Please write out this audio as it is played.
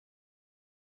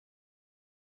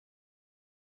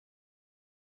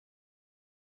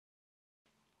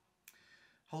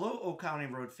Hello, Oak County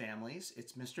Road families.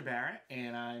 It's Mr. Barrett,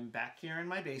 and I'm back here in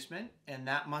my basement, and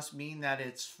that must mean that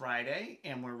it's Friday,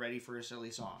 and we're ready for a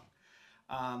silly song.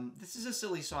 This is a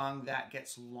silly song that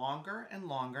gets longer and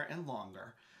longer and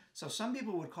longer, so some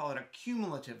people would call it a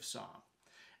cumulative song.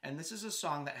 And this is a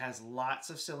song that has lots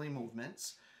of silly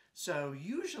movements, so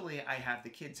usually I have the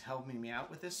kids helping me out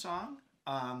with this song.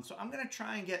 So I'm going to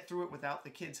try and get through it without the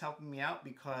kids helping me out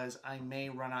because I may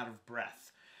run out of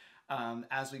breath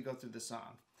as we go through the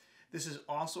song. This is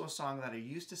also a song that I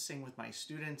used to sing with my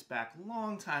students back a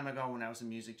long time ago when I was a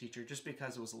music teacher, just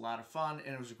because it was a lot of fun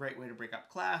and it was a great way to break up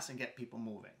class and get people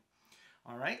moving.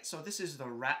 All right, so this is the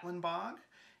Rattlin Bog,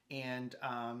 and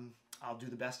I'll do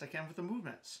the best I can with the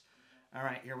movements. All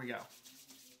right, here we go.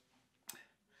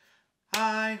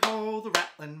 Hi-ho, the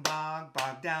Rattlin Bog,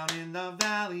 bog down in the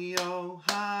valley-o.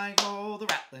 Hi-ho, the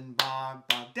Rattlin Bog,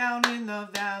 bog down in the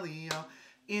valley-o.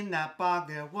 In that bog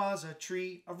there was a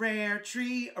tree, a rare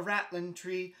tree, a rattling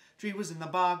tree. Tree was in the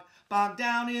bog, bog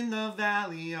down in the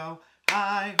valley-o.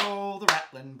 Hi-ho, the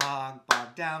Rattlin Bog,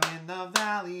 bog down in the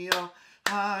valley-o.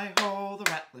 Hi-ho,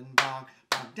 the Rattlin Bog,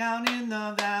 bog down in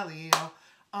the valley-o.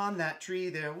 On that tree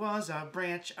there was a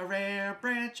branch, a rare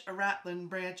branch, a rattling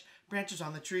branch. Branch was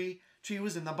on the tree, tree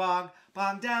was in the bog,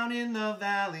 bog down in the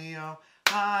valley-o.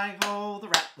 Hi-ho, the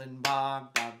Rattlin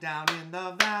Bog, bog down in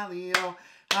the valley-o.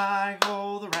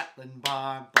 Hi-ho, the Rattlin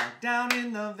Bog, bog down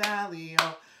in the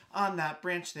valley-o. On that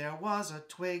branch there was a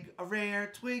twig, a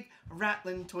rare twig, a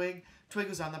rattling twig. Twig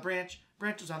was on the branch,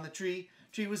 branch was on the tree,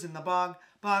 tree was in the bog,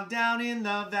 bog down in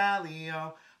the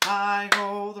valley-o.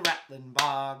 Hi-ho, the Rattlin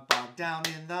Bog, bog down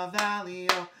in the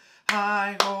valley-o.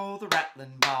 Hi-ho, the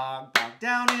Rattlin Bog, bog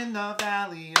down in the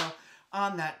valley-o.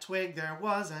 On that twig there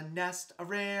was a nest, a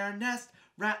rare nest,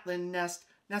 rattling nest.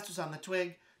 Nest was on the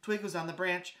twig, twig was on the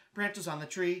branch, branch was on the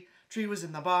tree, tree was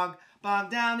in the bog, bog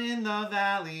down in the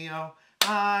valley-o.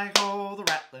 Hi-ho, the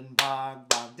Rattlin Bog,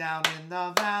 bog down in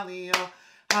the valley-o.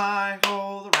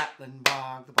 Hi-ho, the Rattlin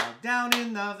Bog, the bog down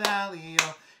in the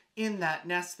valley-o. In that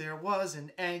nest there was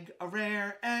an egg, a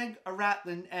rare egg, a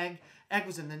rattling egg. Egg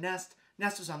was in the nest,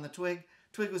 nest was on the twig,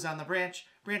 twig was on the branch,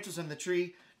 branch was on the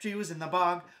tree, tree was in the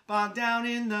bog, bog down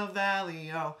in the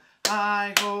valley-o.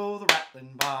 Hi-ho, the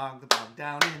Rattlin Bog, the bog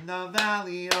down in the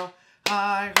valley-o.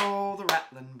 Hi-ho, the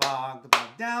Rattlin Bog, the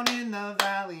bog down in the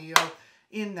valley-o.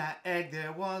 In that egg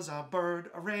there was a bird,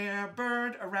 a rare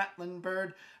bird, a rattling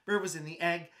bird. Bird was in the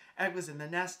egg, egg was in the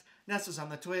nest, nest was on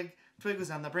the twig, twig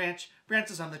was on the branch, branch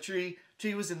was on the tree,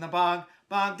 tree was in the bog,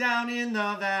 bog down in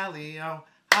the valley-o.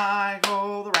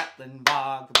 Hi-ho, the Rattlin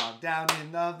Bog, the bog down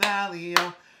in the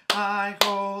valley-o.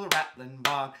 Hi-ho, the Rattlin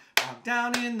Bog, bog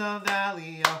down in the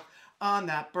valley-o. On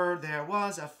that bird there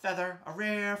was a feather, a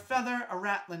rare feather, a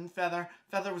rattling feather.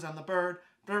 Feather was on the bird,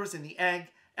 bird was in the egg,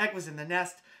 egg was in the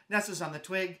nest, nest was on the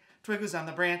twig, twig was on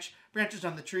the branch, branch was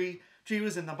on the tree, tree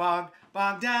was in the bog,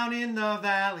 bog down in the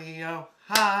valley-o.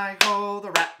 Hi-ho, the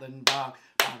Rattlin Bog,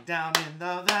 bog down in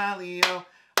the valley-o.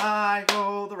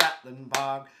 Hi-ho, the Rattlin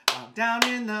Bog, bog down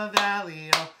in the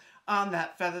valley-o. On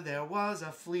that feather there was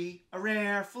a flea, a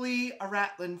rare flea, a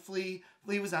rattling flea.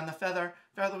 Flea was on the feather,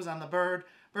 feather was on the bird,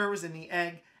 bird was in the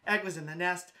egg, egg was in the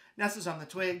nest, nest was on the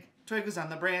twig, twig was on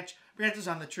the branch, branch was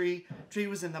on the tree, tree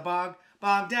was in the bog,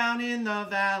 bog down in the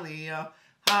valley-o.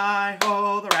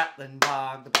 Hi-ho, the Rattlin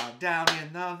Bog, the bog down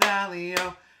in the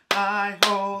valley-o.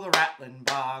 Hi-ho, the Rattlin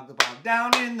Bog, the bog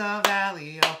down in the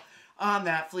valley-o. On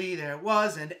that flea there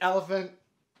was an elephant,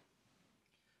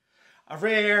 a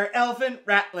rare elephant,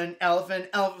 rattling elephant.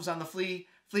 Elephant was on the flea,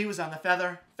 flea was on the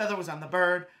feather, feather was on the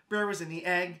bird, bird was in the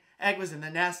egg, egg was in the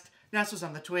nest, nest was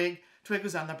on the twig, twig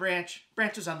was on the branch,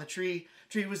 branch was on the tree,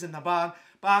 tree was in the bog,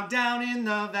 bog down in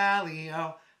the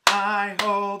valley-o.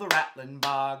 Hi-ho, the Rattlin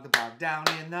Bog, the bog down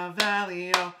in the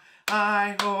valley-o.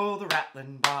 Hi-ho, the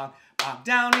Rattlin Bog, bog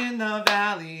down in the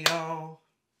valley-o.